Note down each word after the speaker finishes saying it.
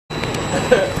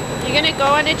You gonna go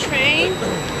on a train?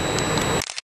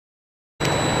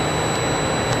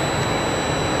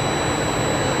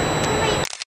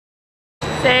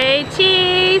 Say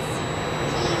cheese.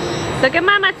 Look at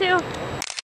Mama too.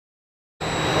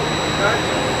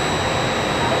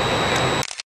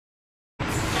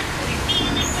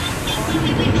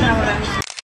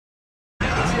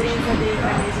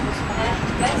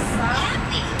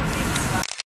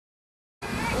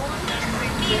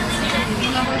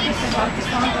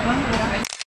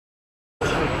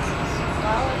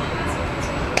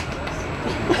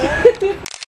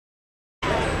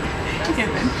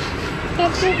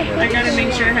 I gotta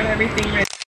make sure I have everything ready.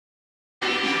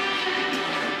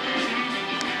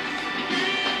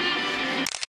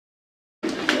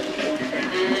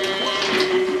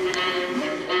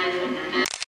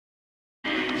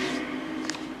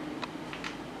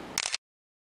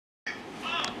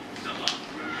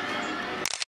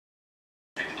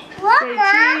 Say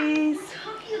cheese.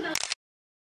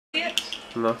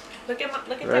 No. Look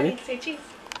at Daddy. Say cheese.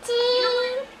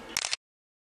 Cheese.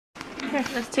 Here,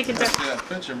 let's take it back. Yeah,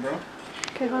 picture, bro.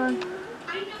 Okay, hold on.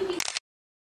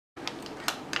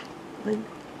 1,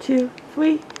 2,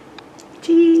 3.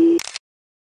 Cheese.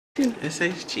 It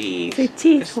says cheese. Say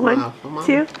cheese. 1,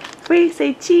 2, 3.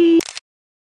 Say cheese.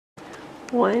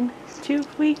 1, 2,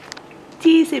 3.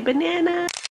 Cheese. Say banana.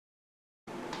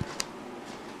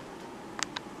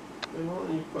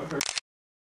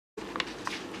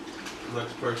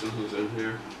 Next person who's in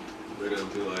here, they're gonna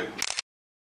be like.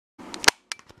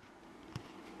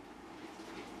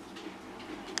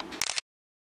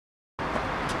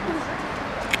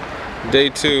 Day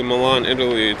 2, Milan,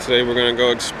 Italy. Today we're gonna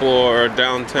go explore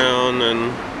downtown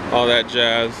and all that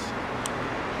jazz.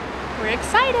 We're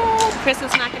excited. Chris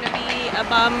is not gonna be a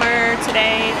bummer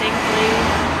today, thankfully.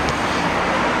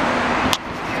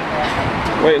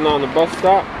 Waiting on the bus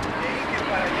stop.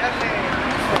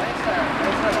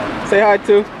 Say hi to.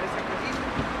 Say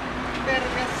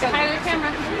hi to the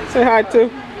camera. Say hi to.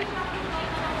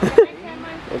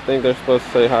 I think they're supposed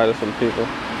to say hi to some people.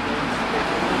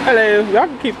 Hello, y'all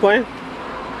can keep playing.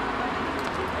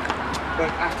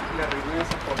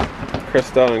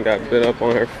 Crystal got bit up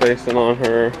on her face and on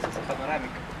her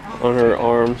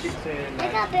arms.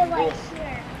 I got bit right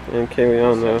here. And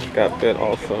Kayliana got bit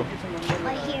also.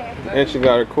 Right here. And she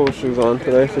got her cool shoes on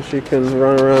today so she can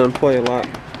run around and play a lot.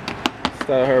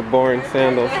 Instead of her boring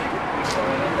sandals.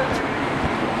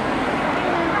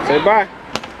 Say bye.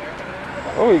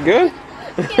 Oh, you good?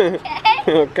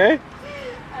 Okay.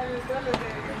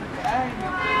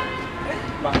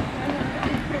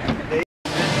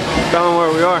 Tell them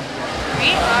where we are.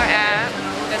 We are at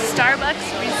the Starbucks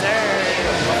Reserve.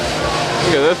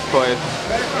 Look at this place.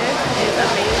 This is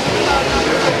amazing.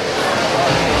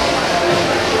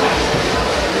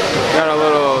 Got a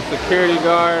little security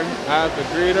guard as the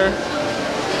greeter.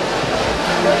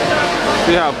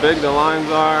 See how big the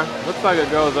lines are? Looks like it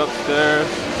goes upstairs.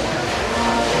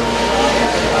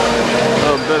 A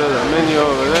little bit of the menu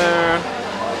over there.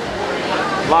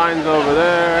 Lines over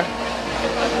there.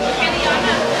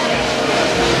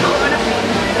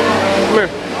 Come here.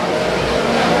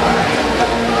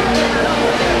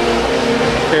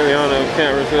 Kayliana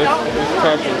can't resist. She's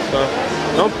touching stuff.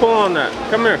 Don't pull on that.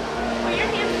 Come here.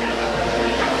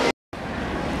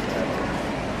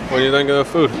 What do you think of the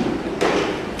food?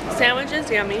 Sandwiches,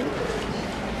 yummy.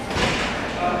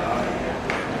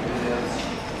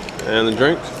 And the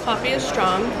drinks? Coffee is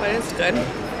strong, but it's good.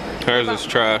 Hers is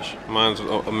trash. Mine's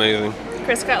amazing.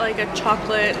 Chris got like a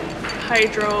chocolate,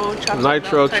 hydro chocolate.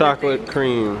 Nitro milk kind of chocolate thing.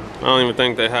 cream. I don't even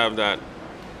think they have that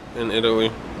in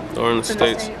Italy or in the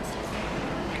States.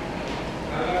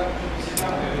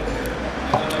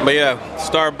 But yeah,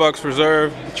 Starbucks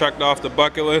Reserve. Checked off the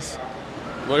bucket list.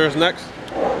 Where's next?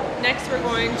 Next, we're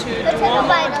going to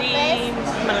Duomo di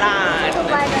Milan.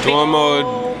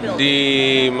 Duomo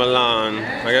di Milan.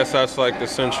 I guess that's like the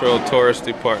central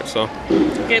touristy part. So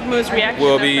Get Moo's reaction.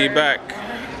 we'll be back.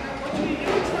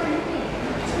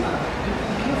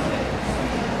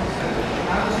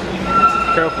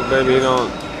 Careful, baby, you don't.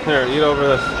 Here, eat over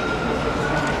this.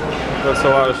 That's a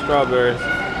lot of strawberries.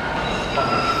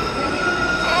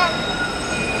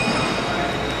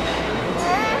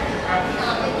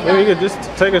 Maybe you could just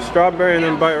take a strawberry and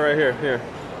then bite right here. Here.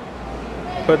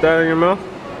 Put that in your mouth.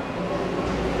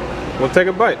 Well, take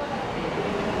a bite.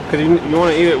 Because you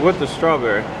want to eat it with the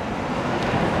strawberry.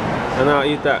 And I'll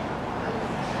eat that.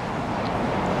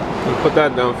 And put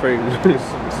that down for you.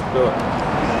 Spill it.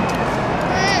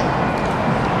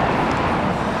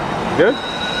 Good?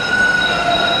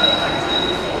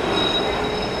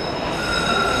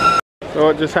 So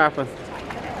what just happened?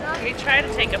 We We tried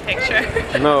to take a picture.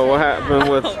 No, what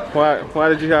happened with, why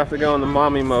did you have to go in the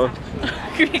mommy mode?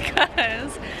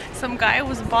 Because some guy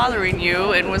was bothering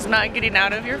you and was not getting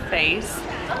out of your face.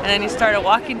 And then he started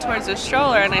walking towards the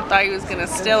stroller and I thought he was gonna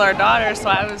steal our daughter, so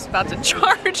I was about to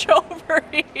charge over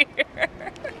here.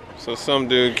 So some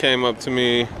dude came up to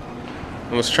me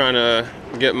and was trying to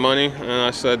get money and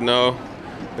I said no.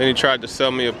 Then he tried to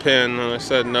sell me a pen and I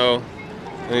said no.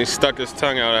 And he stuck his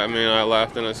tongue out at me and I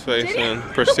laughed in his face and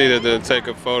proceeded to take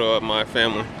a photo of my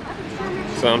family.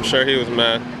 So I'm sure he was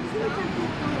mad.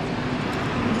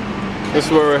 This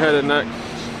is where we're headed next.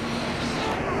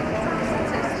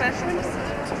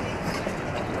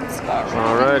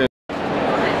 Alrighty.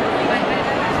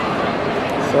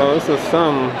 So this is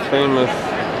some famous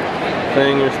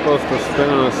thing you're supposed to spin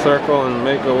in a circle and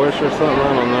make a wish or something.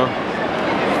 I don't know.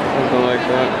 Something like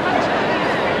that.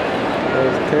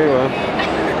 There's Kayla.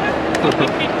 So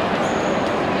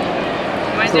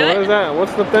what is that?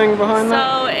 What's the thing behind that?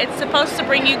 So it's supposed to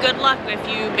bring you good luck if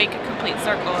you make a complete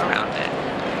circle around it.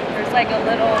 There's like a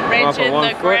little ridge in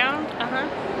the ground.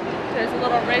 There's a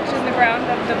little ridge in the ground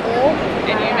of the bowl,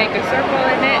 and you make a circle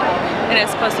in it, and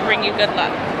it's supposed to bring you good luck.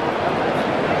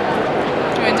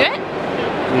 You want to do it?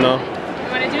 No. You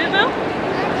want to do it, Bill?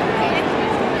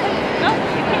 No,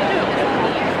 you can't do it.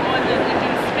 You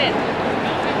can spin.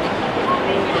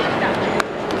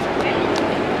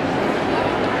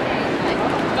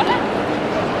 Go ahead. Okay, go ahead.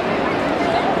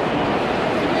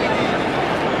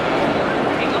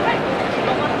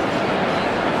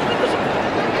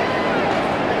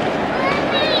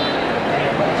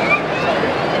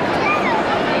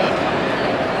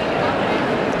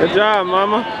 Good job,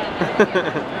 Mama.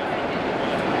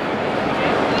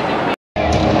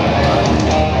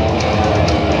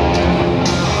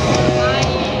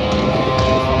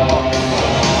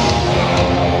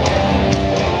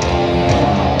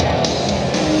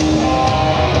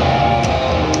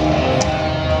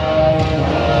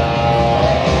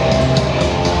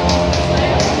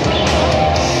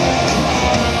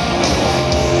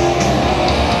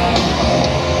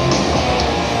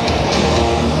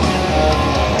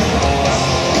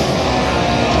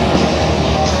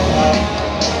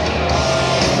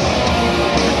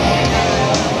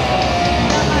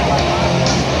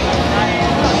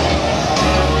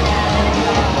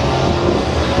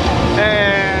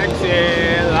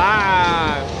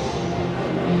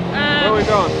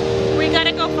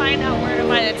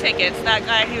 That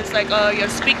guy, he was like, oh, you're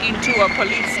speaking to a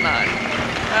policeman.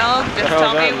 Well, just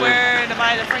tell me where to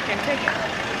buy the freaking ticket.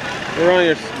 We're running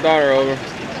your daughter over.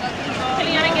 Can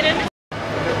you get in?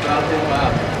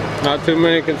 Not too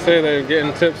many can say they're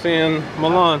getting tipsy in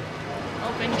Milan.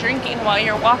 Open drinking while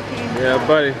you're walking. Yeah,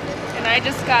 buddy. And I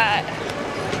just got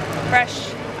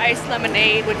fresh iced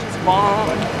lemonade, which is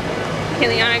bomb.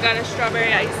 Kiliana got a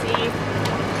strawberry icy.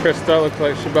 Krista looks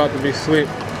like she's about to be asleep.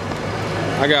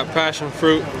 I got passion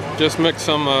fruit. Just mix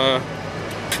some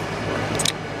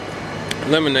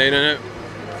lemonade in it.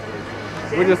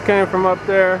 We just came from up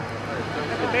there.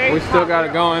 We still got to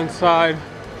go inside.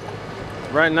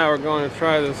 Right now we're going to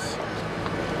try this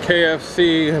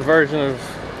KFC version of,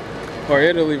 or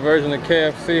Italy version of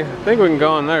KFC. I think we can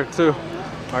go in there too.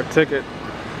 Our ticket.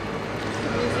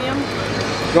 Museum.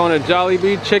 Going to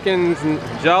Jollibee's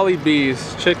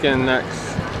Chicken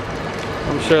next.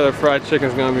 I'm sure the fried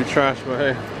chicken's gonna be trash, but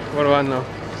hey, what do I know?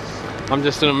 I'm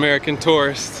just an American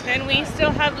tourist. And we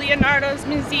still have Leonardo's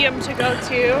museum to go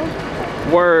to.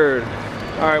 Word.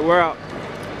 All right, we're out.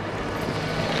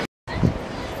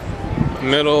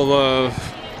 Middle of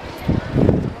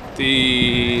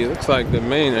the, looks like the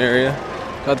main area.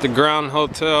 Got the Ground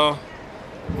Hotel,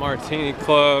 Martini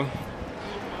Club,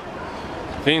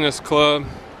 Venus Club.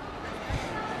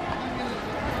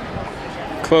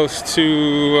 Close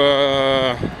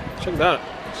to, check that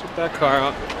car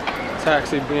out.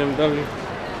 Taxi BMW.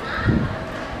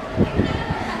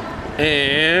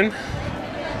 And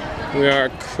we are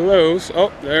close.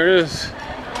 Oh, there it is.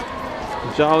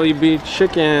 Jollibee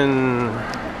Chicken.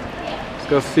 Let's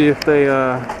go see if they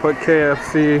put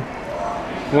KFC,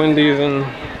 Wendy's, and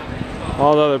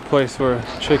all the other places for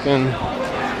chicken.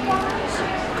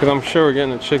 Because I'm sure we're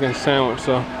getting a chicken sandwich.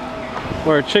 So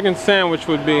where a chicken sandwich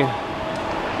would be.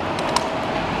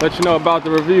 Let you know about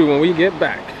the review when we get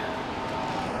back.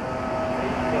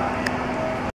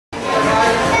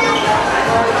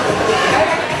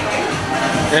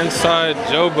 Inside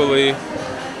Jubilee,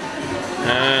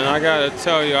 and I gotta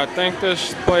tell you, I think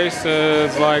this place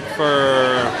is like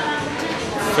for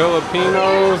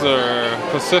Filipinos or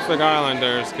Pacific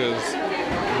Islanders, because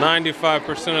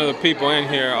 95% of the people in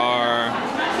here are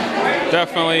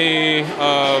definitely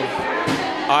of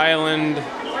island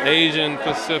Asian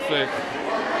Pacific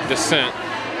descent.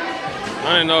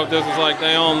 I don't know if this is like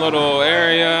their own little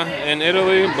area in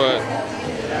Italy, but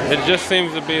it just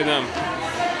seems to be them.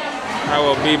 I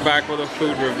will be back with a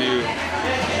food review.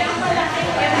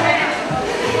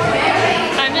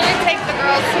 I'm gonna take the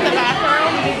girls to the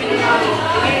bathroom.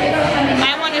 I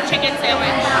want a chicken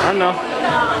sandwich. I know.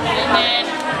 And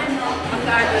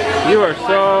then you are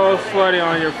so sweaty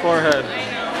on your forehead.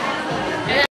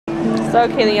 So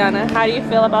Kayliana, how do you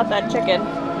feel about that chicken?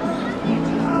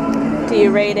 Do you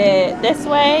rate it this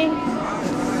way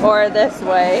or this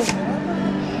way?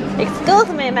 Excuse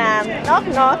me, ma'am. Knock,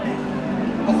 knock.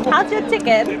 How's your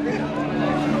chicken?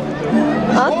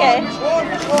 Okay.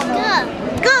 Good.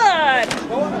 Good.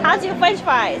 How's your French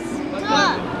fries?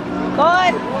 Good.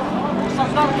 Good.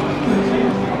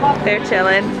 They're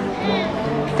chilling.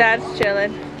 Dad's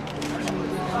chilling.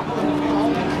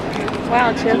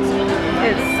 Wow, Chips.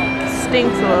 It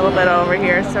stinks a little bit over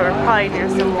here, so we're probably near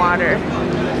some water.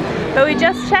 But we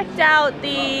just checked out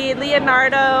the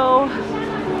Leonardo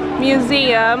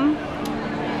Museum.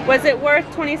 Was it worth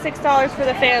 $26 for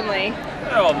the family?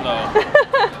 Hell no.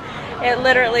 It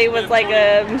literally was like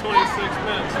a 26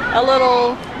 minutes. a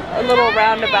little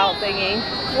roundabout thingy.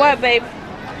 What, babe?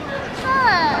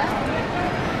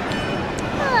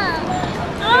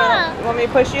 You want me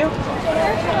to push you?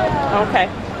 Okay.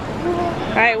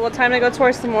 All right. Well, time to go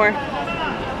tour some more.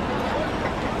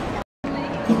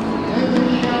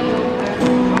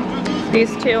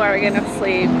 These two are gonna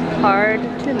sleep hard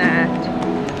tonight.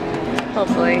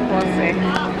 Hopefully, we'll see.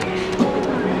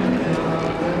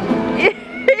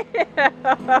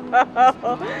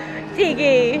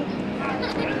 Tiggy.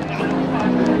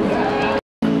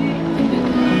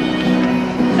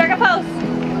 Circle pose.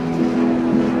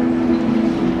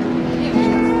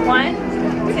 1,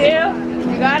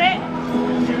 2. You got it?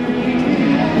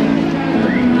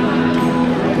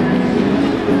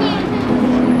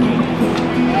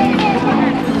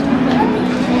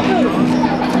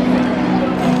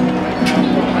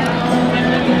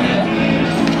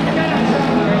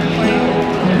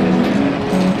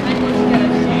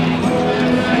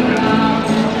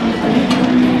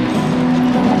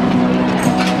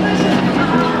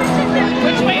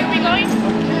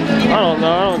 I don't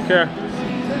know, I don't care.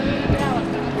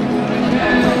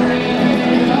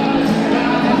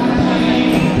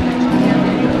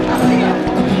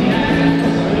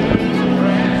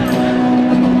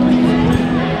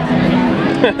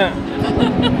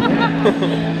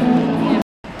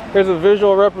 Here's a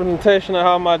visual representation of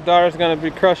how my daughter's gonna be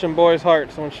crushing boys'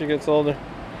 hearts when she gets older.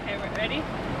 Okay, we're ready?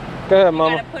 Go ahead,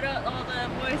 Mama. You gotta put all the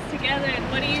boys together, and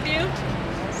what do you do?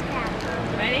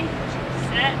 Ready,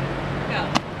 set, go.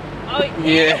 Oh,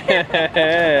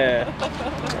 Yeah.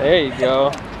 There you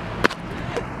go.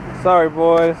 Sorry,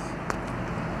 boys.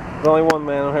 There's only one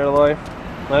man on here alive.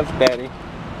 That's Daddy. Ew,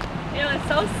 it's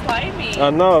so slimy. I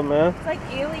know, man. It's like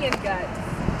alien guts.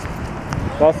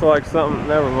 It's also like something.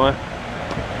 Never mind.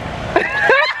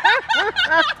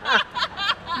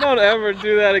 Don't ever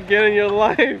do that again in your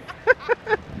life.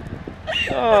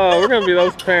 Oh, we're gonna be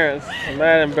those parents.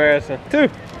 Mad embarrassing. Two.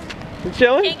 You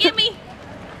chilling? Can't get me.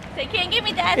 Say, can't get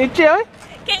me, Dad. You chilling?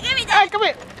 Can't get me, Hey, Dad. come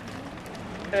here.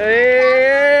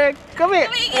 Hey, come here.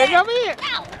 Hey, come here.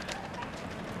 Ow.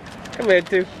 Come here,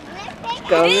 two.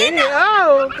 Come here.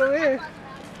 Oh, come here.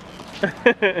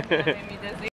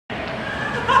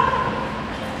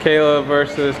 Kayla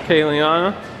versus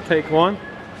Kayliana. Take one.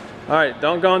 All right,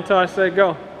 don't go until I say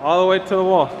go. All the way to the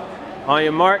wall. On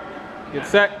your mark, get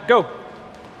set, go.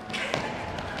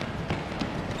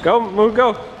 Go, move,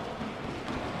 go.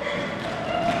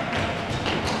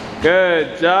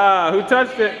 Good job. Who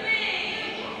touched it?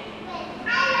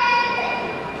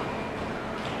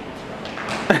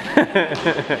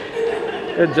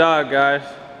 Good job, guys.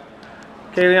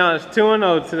 Kayliana's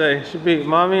 2-0 today. She beat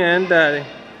Mommy and Daddy.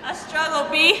 I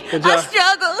struggled, B. Good job. I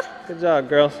struggled. Good job,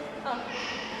 girls. Oh.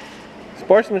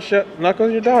 Sportsmanship.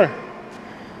 Knuckles, your daughter.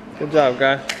 Good job,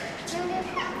 guys.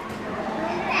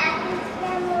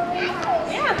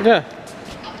 Yeah. Yeah.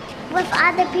 With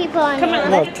other people on Come on, it.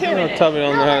 No, let's do no, it. Tubby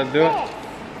don't know how to do it.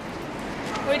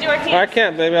 We do our I hands.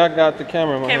 can't, baby. I got the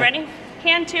camera in my Okay, hand. ready?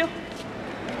 Hand 2.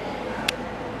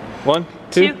 1,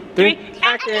 2, 2, 3. 3.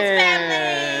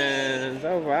 Atkins!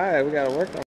 Alright, we gotta work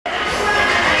on it.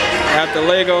 At the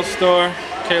Lego store,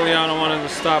 Kayliana wanted to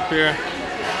stop here.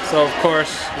 So, of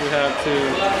course, we had to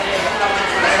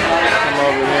come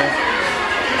over here.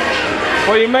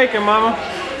 What are you making, Mama?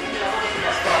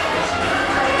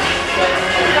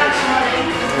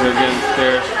 We're getting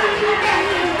stairs.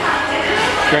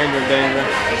 Stranger danger.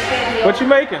 What you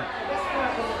making?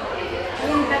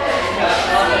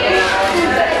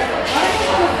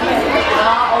 A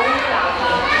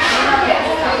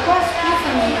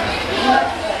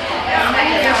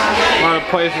lot of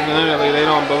places in Italy, they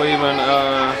don't believe in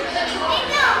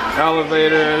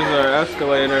elevators or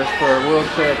escalators for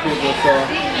wheelchair people, so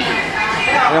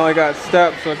they only got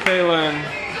steps. So Kayla and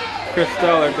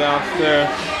Christelle are downstairs.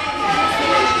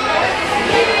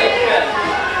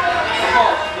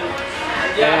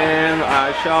 And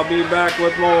I shall be back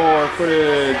with more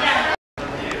footage.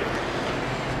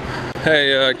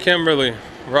 Hey, Kimberly,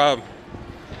 Rob.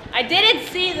 I didn't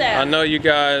see them. I know you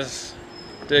guys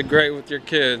did great with your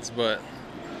kids, but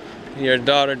your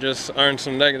daughter just earned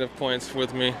some negative points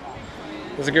with me.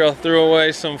 This girl threw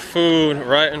away some food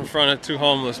right in front of two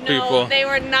homeless people. No, they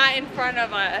were not in front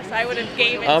of us. I would have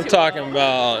gave it I'm to talking them.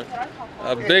 about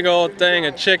a big old thing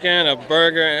of chicken, a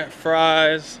burger,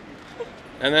 fries,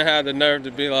 and they had the nerve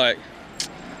to be like,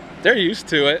 they're used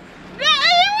to it. No, you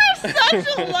were such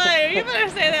a liar. You better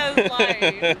say that as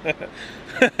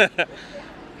lying.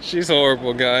 She's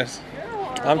horrible, guys.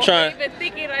 I'm trying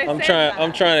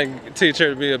to teach her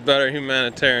to be a better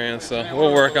humanitarian, so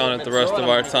we'll work on it the rest of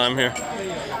our time here.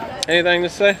 Anything to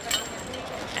say?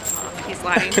 He's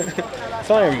lying. It's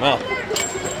on your mouth.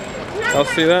 I'll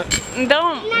see that.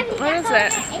 Don't. What is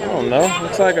it? I don't know.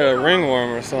 Looks like a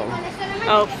ringworm or something.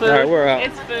 Oh, food. All right, we're out.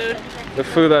 It's food. The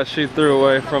food that she threw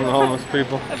away from the homeless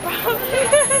people.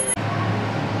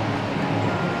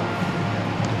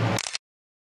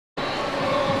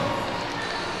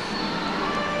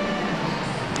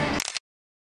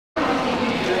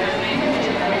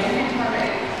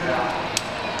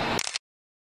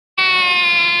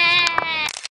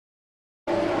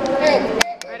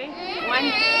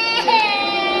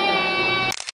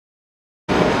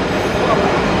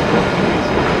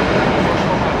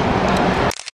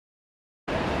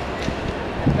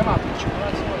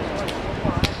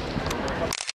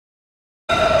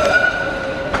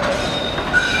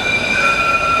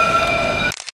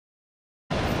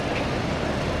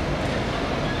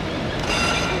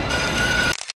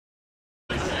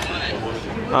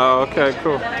 Oh, okay,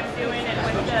 cool. I'm doing it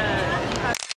with the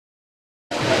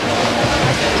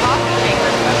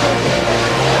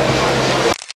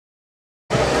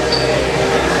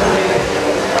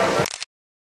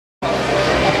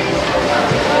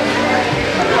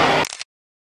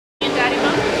Daddy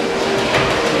Mom.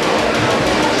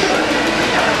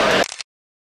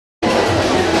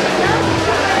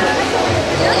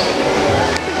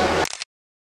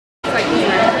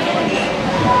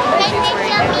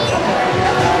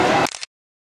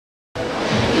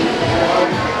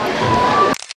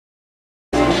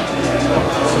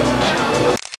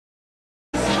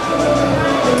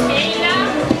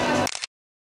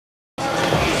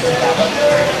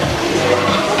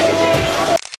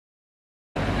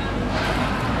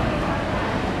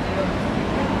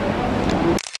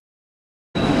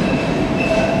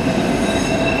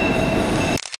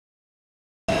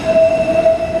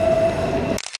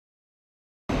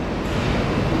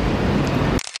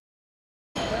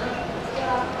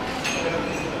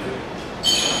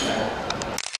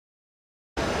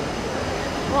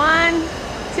 One,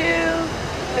 two,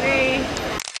 three.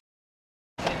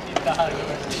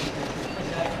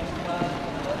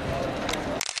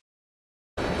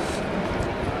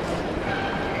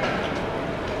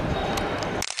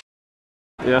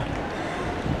 Yeah.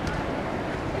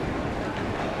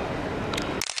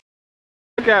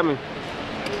 Look at me.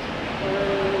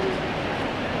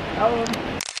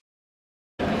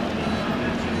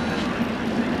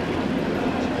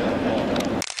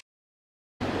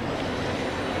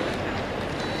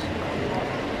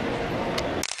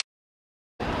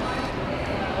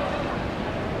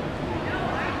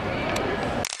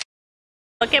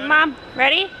 Look at Mom.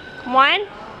 Ready? 1,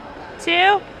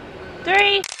 2,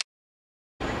 3.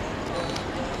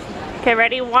 Okay,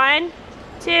 ready? 1,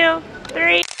 2,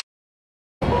 3.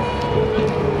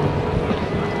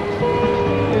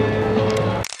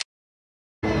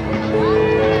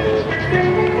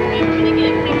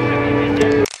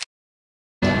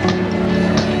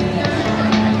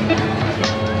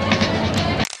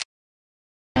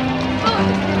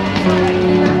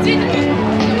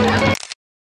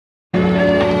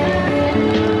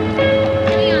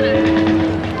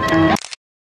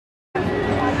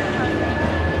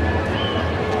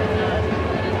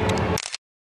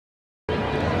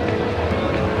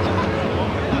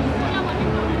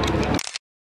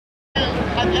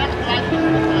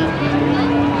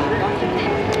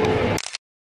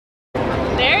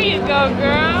 There you go,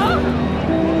 girl.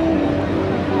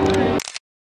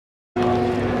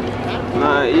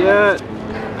 Not yet.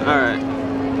 All right.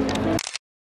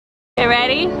 Okay,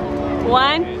 ready?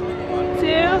 1,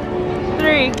 2,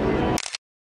 3.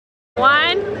 1,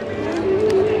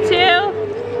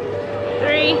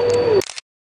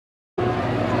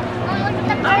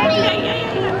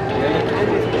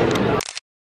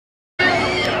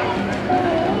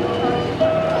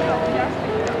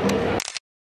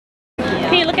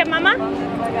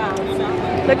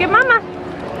 Look at Mama.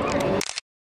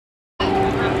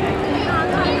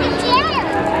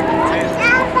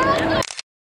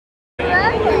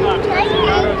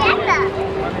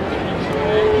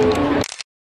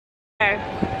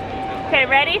 Okay,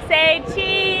 ready? Say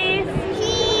cheese.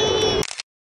 Cheese.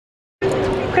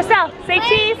 Christelle, say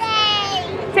cheese.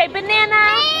 Say banana.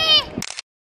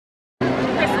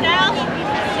 Christelle,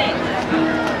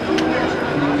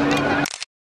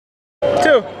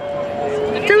 Two.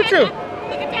 Two.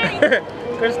 Look at Daddy.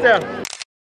 Christelle.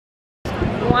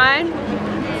 1,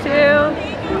 2,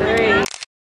 3.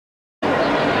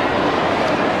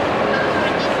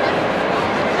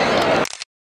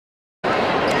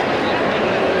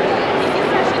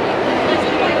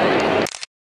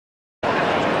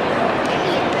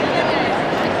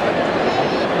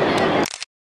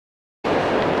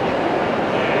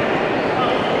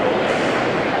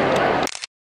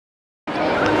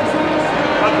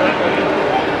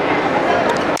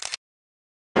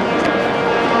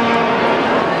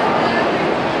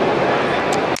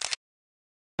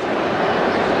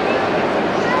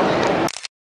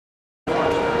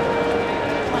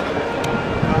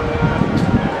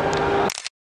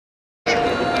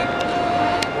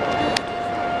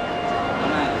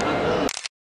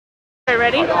 Okay,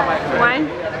 ready? 1,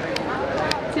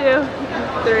 2,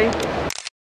 3.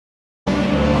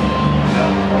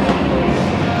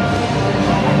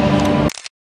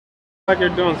 Like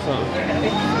you're doing something.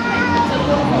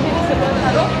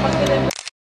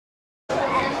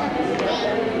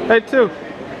 Hey, two.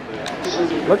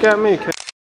 Look at me, kid.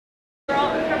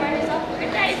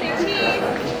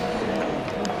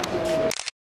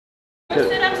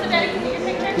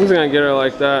 I'm just gonna get her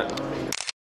like that.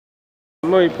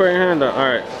 Mo, you put your hand up.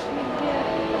 Alright.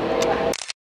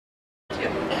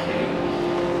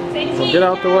 Get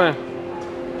out the way.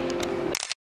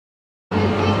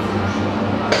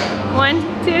 1,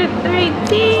 2, 3,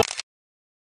 cheese.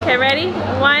 Okay, ready?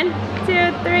 1,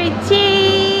 2, 3,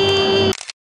 cheese.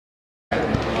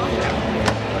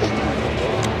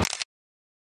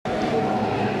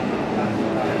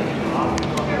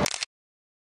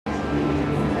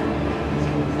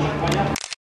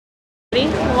 Ready?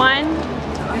 1,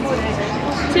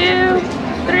 2,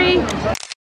 3.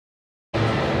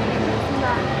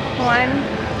 1,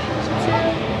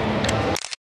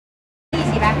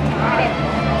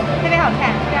 特别好看，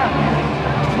特别好看。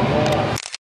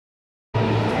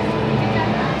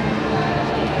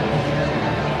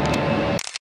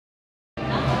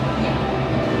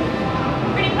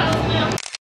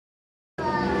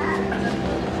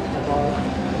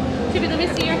 Tippy, let me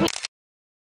see your hand.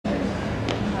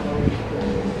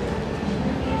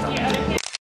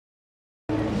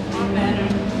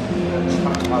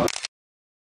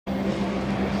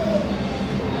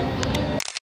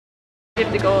 You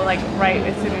have to go like right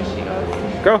as soon as she goes.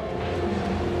 Go.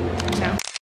 No.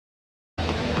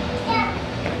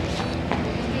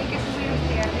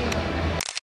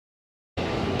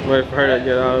 Wait for her to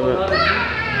get out of it.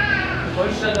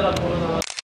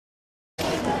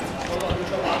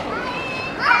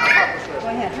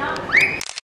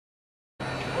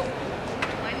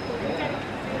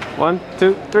 One,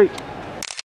 two, three.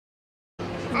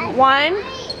 1,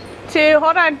 2,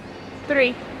 hold on.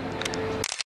 3.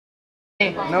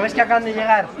 ¿No ves que acaban de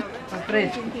llegar? Los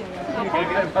tres.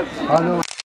 Ah, no.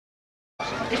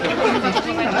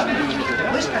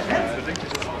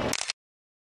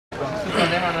 Tu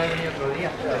problema, no he venido otro día.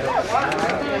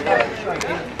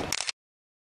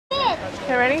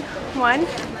 Okay, ready? 1,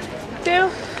 2,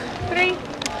 3.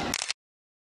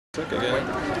 Sick again.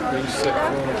 You sick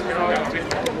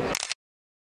fool.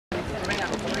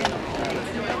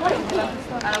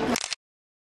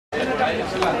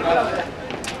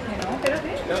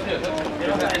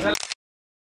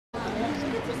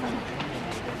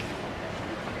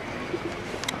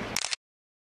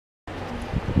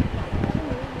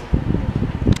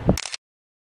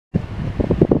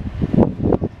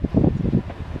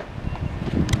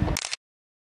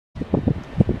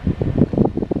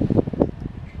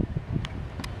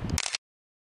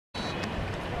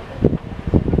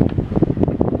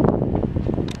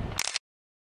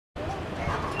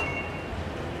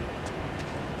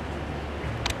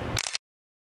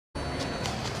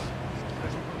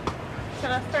 So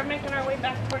let's start making our way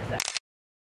back towards that.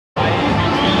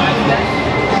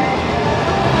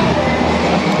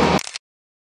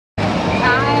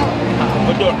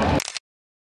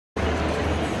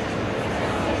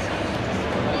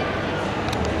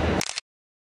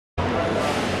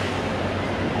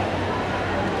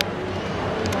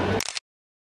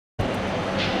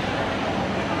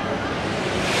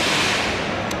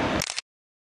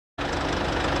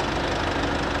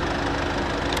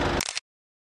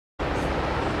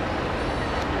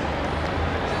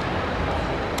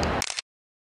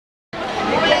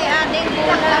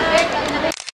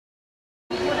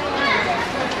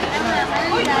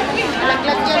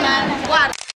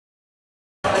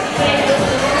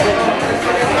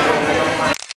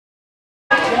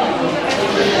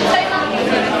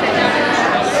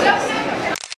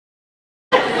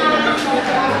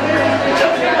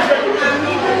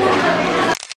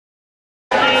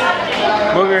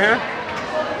 Move your hand.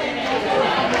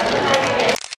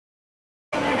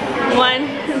 1,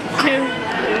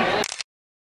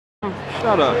 2.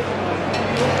 Shut up.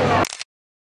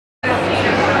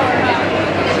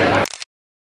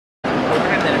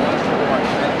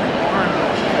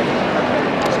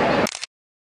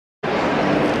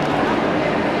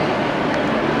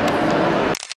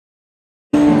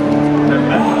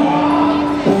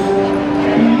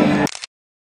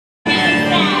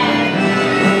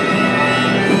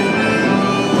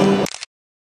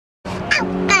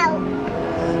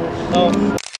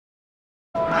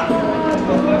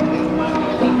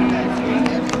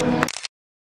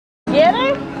 Get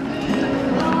her?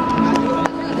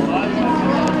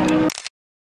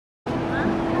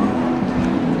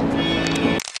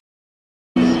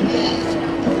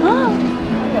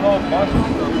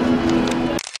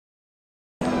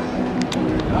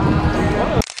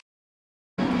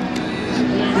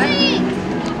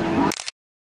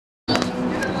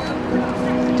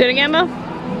 Do it again, Mo.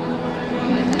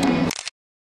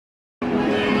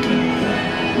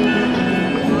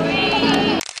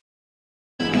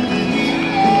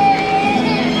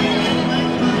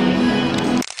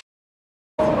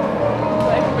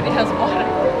 Everybody has water.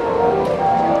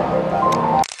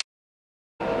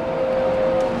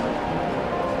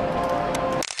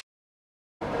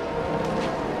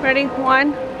 Ready?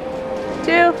 1,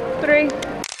 2, 3.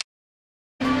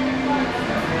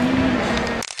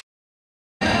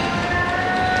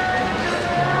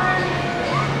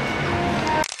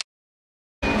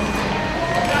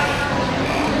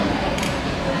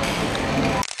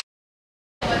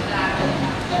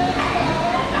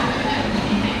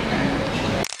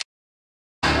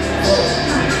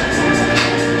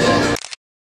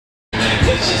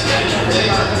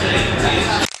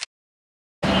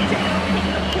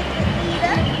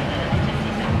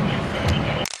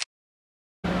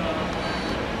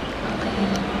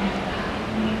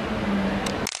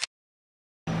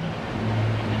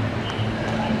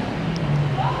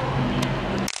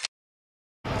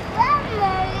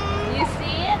 You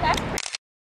see it? That's pretty.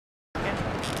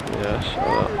 Yeah, shut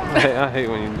up. I hate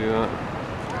when you do that.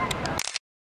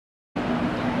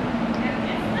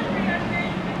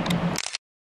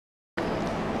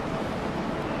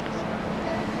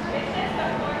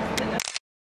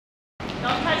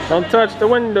 Don't touch the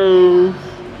window.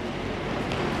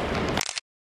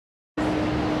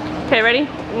 Okay, ready?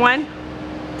 1,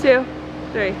 2,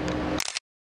 3.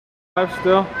 5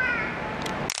 still.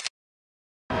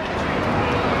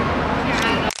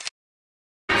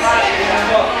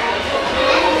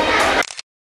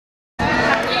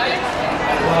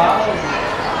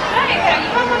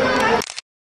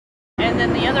 And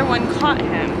then the other one caught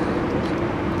him.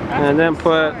 And then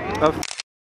put a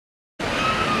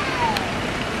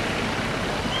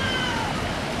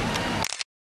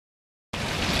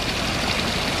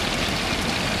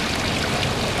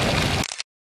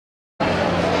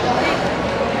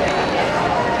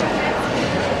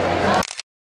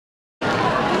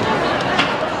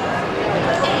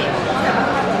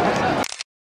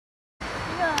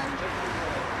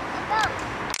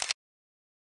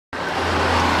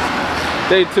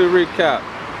Day 2 recap.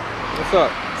 What's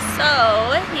up? So,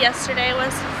 yesterday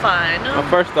was fun. Well,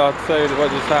 first off, say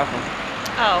what just happened.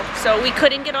 Oh, so we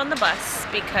couldn't get on the bus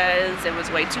because it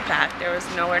was way too packed. There was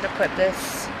nowhere to put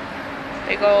this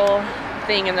big old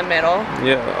thing in the middle.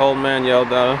 Yeah, the old man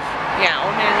yelled at us. Yeah,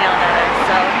 old man yelled at us,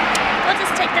 so we'll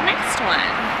just take the next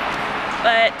one.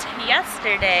 But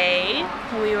yesterday,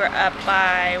 we were up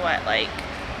by what, like,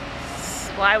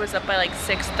 well, I was up by like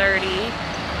 6:30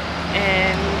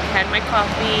 and had my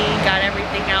coffee, got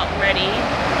everything out ready,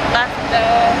 left the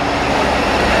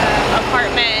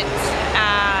apartment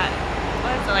at,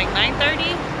 what is it, like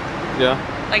 9:30? Yeah.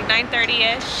 Like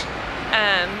 9:30-ish.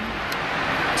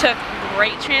 Took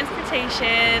great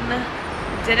transportation,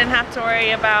 didn't have to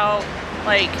worry about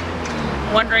like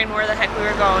wondering where the heck we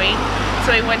were going.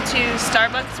 So we went to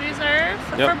Starbucks Reserve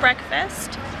for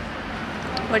breakfast,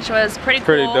 which was pretty cool.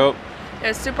 Pretty dope. It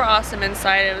was super awesome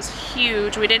inside. It was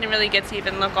huge. We didn't really get to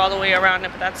even look all the way around it,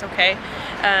 but that's okay.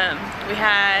 We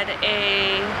had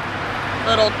a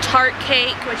little tart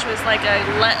cake, which was like a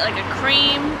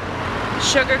cream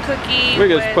sugar cookie.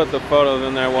 We just put the photos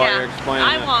in there while you're explaining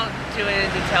I won't do it in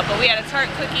detail, but we had a tart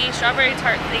cookie, strawberry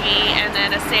tart thingy, and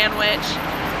then a sandwich.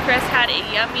 Chris had a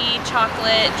yummy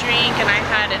chocolate drink, and I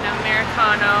had an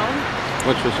Americano.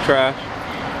 Which was trash.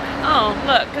 Oh,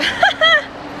 look.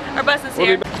 Our bus is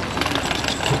here.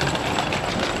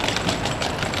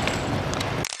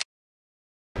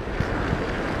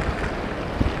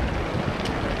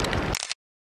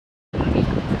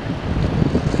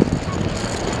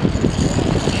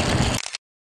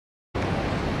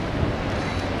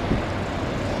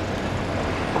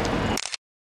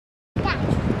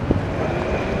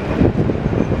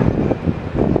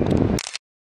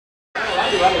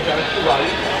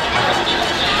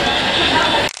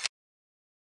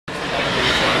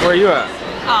 Where are you at?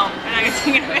 Oh, and I was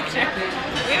taking a picture.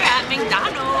 We were at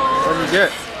McDonald's. What did you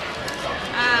get?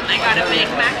 I got a Big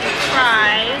Mac and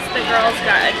fries. The girls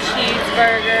got a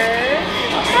cheeseburger.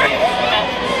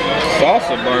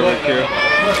 Salsa barbecue.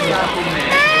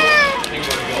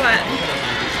 What?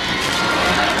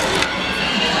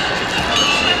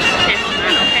 Okay, hold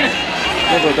on, okay.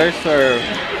 Look what they serve.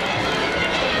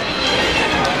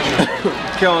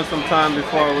 Killing some time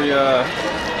before we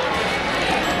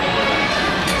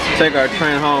take our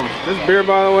train home. This beer,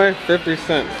 by the way, 50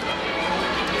 cents.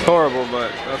 It's horrible,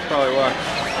 but that's probably why.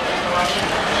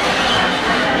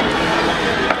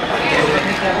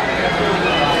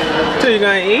 So you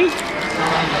gonna eat?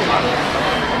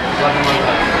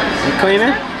 You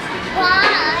cleaning?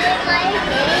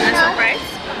 That's the price?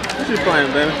 What you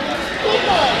playing, baby?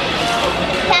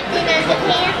 Captain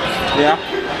Underpants. Yeah.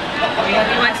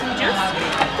 You want some juice?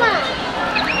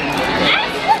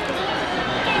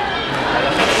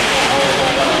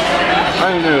 I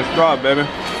didn't need a straw, baby. I'm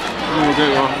gonna get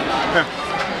one. Here.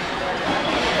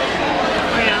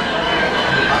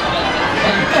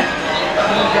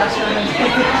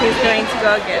 He's going to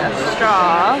go get a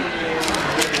straw.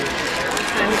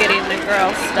 I'm getting the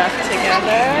girls' stuff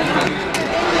together.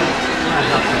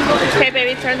 Okay,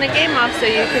 baby, turn the game off so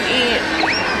you can eat.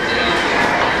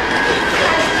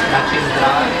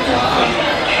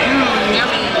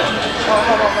 Yummy.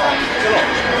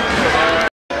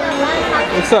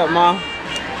 What's up, Mom?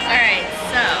 Alright,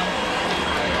 so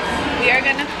we are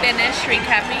going to finish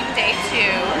recapping day 2.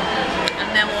 And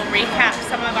then we'll recap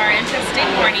some of our interesting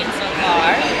morning so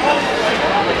far.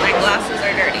 My glasses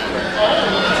are dirty.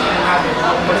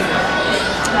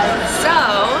 So,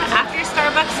 after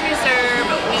Starbucks Reserve,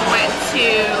 we went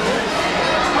to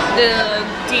the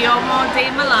Duomo di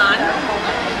Milan.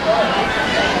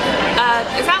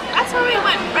 That's where we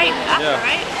went right after,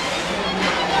 right?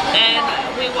 And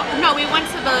we went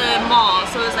to the mall,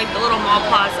 so it was like the little mall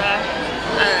plaza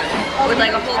with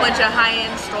like a whole bunch of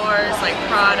high-end stores like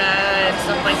Prada and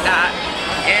stuff like that.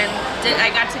 And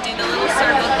I got to do the little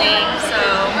circle thing,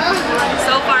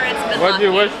 so far it's been What did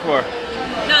you wish for?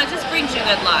 No, it just brings you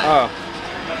good luck. Oh.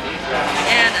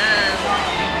 And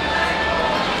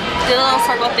did a little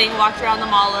circle thing, walked around the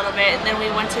mall a little bit, and then we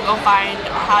went to go find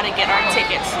how to get our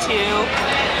tickets to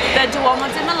the Duomo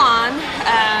di Milan.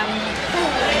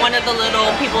 One of the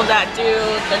little people that do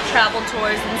the travel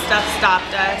tours and stuff stopped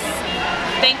us.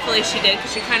 Thankfully she did, because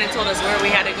she kind of told us where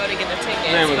we had to go to get the tickets.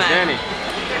 Her name was Danny.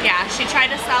 Yeah, she tried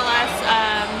to sell us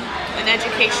an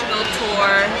educational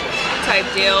tour type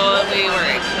deal.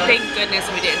 Thank goodness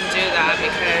we didn't do that,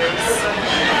 because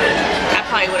that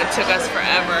probably would have took us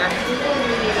forever.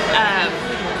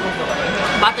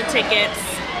 Bought the tickets,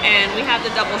 and we had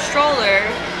the double stroller,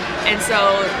 and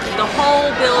so the whole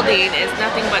building is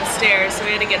nothing but stairs, so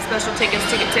we had to get special tickets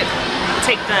to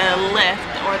take the lift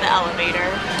or the elevator.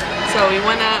 So we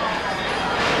went up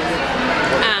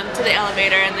to the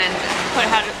elevator and then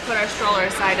had to put our stroller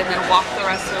aside and then walk the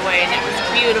rest of the way, and it was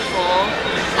beautiful,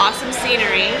 awesome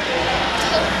scenery.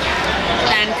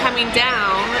 And coming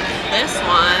down this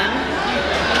one,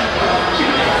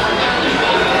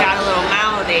 got a little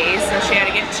malady, so she had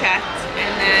to get checked,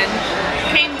 and then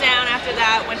came down after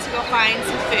that, went to go find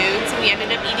some food, so we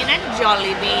ended up eating at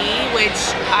Jollibee, which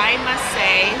I must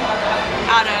say,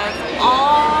 out of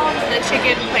all the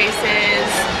chicken places,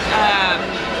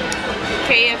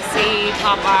 KFC,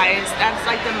 Popeyes, that's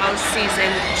like the most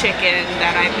seasoned chicken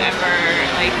that I've ever,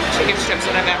 like chicken strips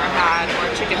that I've ever had, or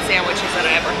chicken sandwiches that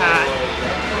I ever had.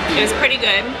 It was pretty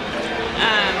good.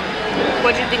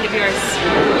 What did you think of yours?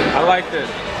 I liked it.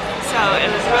 So it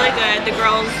was really good. The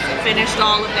girls finished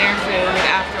all of their food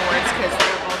afterwards because they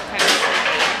were both kind of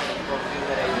sleepy.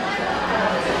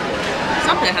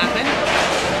 Something happened.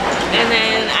 And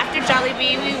then after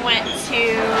Jollibee, we went to...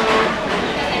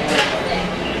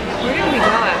 Where did we go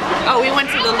at? Oh, we went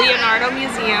to the Leonardo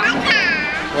Museum,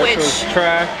 which was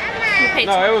trash.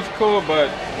 No, it was cool, but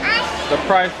the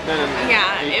price didn't.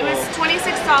 Yeah, it was $26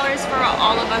 for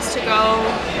all of us to go,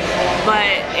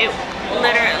 but it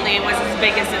literally was as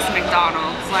big as this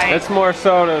McDonald's. Like, it's more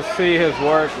so to see his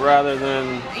work rather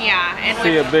than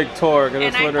see a big tour, because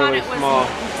it's literally small.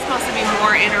 It's supposed to be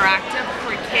more interactive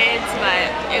for kids, but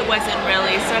it wasn't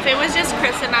really. So if it was just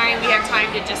Chris and I, we had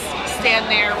time to just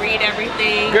stand there, read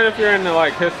everything. Good if you're into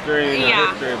like history and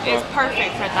history book. It's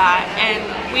perfect for that. And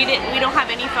we don't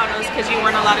have any photos because you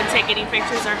weren't allowed to take any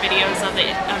pictures or videos of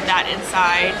that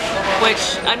inside, which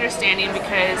understanding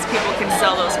because people can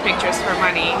sell those pictures for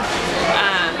money.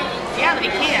 Yeah,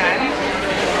 they can.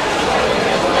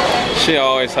 She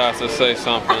always has to say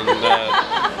something that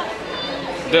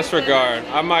disregard.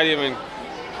 I might even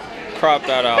crop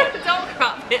that out. Don't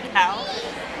crop it out.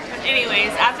 But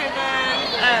anyways, after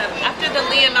the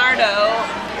Leonardo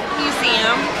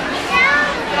Museum,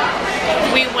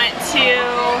 we went to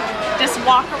just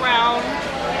walk around.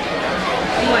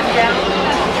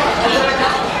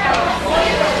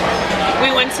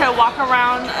 We went to walk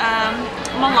around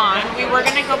Milan. We were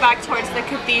gonna go back towards the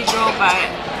cathedral, but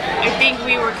I think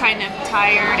we were kind of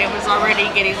tired. It was already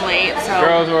getting late, so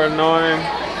girls were annoying.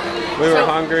 We were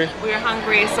hungry. We were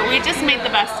hungry, so we just made the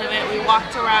best of it. We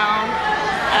walked around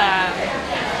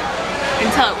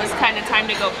until it was kind of time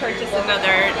to go purchase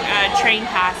another train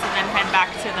pass and then head back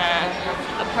to the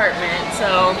apartment.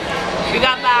 So we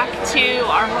got back to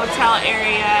our hotel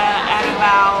area at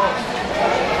about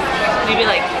maybe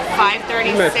like 5:30.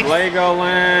 You missed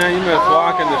Legoland. You missed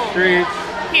walking the streets.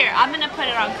 Here, I'm gonna put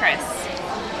it on Chris.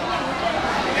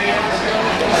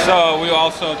 So we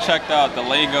also checked out the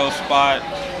Lego spot.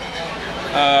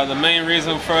 The main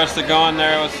reason for us to go in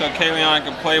there was so Kayleana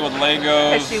could play with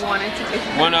Legos. Because she wanted to do.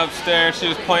 Went upstairs, she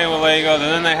was playing with Legos,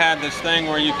 and then they had this thing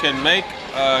where you can make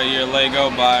your Lego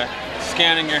by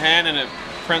scanning your hand and it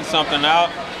prints something out.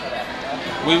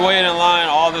 We wait in line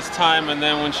all this time, and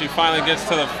then when she finally gets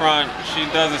to the front, she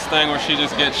does this thing where she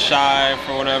just gets shy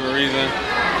for whatever reason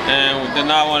and did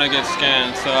not want to get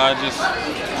scanned. So I just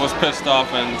was pissed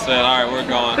off and said, all right, we're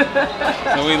going.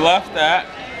 So we left that.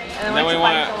 And then we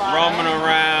went roaming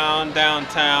around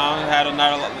downtown, had a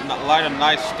lot of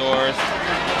nice stores.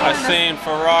 I seen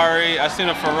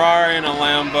a Ferrari and a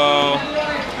Lambo.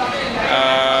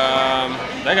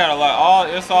 They got a lot,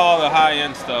 it's all the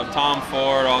high-end stuff. Tom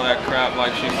Ford, all that crap,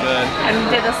 like she said. And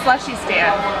did a slushy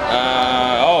stand.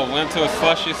 Went to a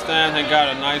slushy stand and got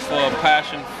a nice little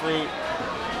passion fruit.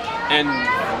 And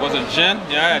was it gin?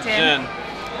 Yeah, I had gin.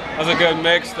 That was a good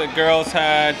mix. The girls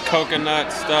had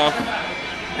coconut stuff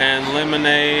and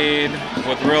lemonade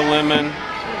with real lemon.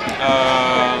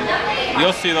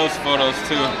 You'll see those photos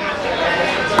too.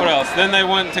 What else? Then they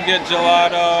went to get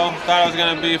gelato. Thought it was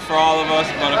gonna be for all of us,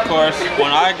 but of course,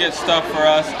 when I get stuff for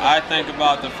us, I think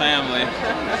about the family.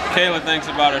 Kayla thinks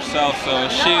about herself, so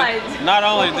not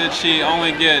only did she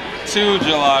only get 2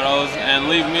 gelatos and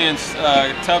leave me and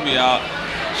Tubby out,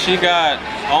 she got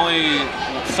only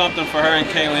something for her and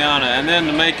Kayleana. And then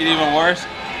to make it even worse,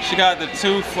 she got the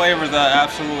 2 flavors that I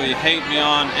absolutely hate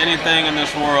beyond anything in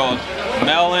this world,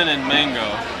 melon and mango.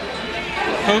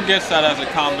 Who gets that as a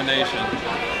combination?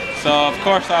 So of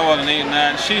course I wasn't eating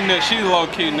that. She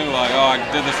low-key knew, like, oh, I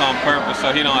did this on purpose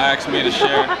so he don't ask me to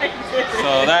share.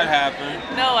 So that happened.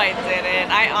 No, I didn't.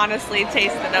 I honestly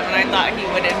tasted them and I thought he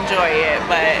would enjoy it,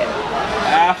 but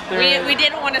after we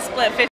didn't want to split 50.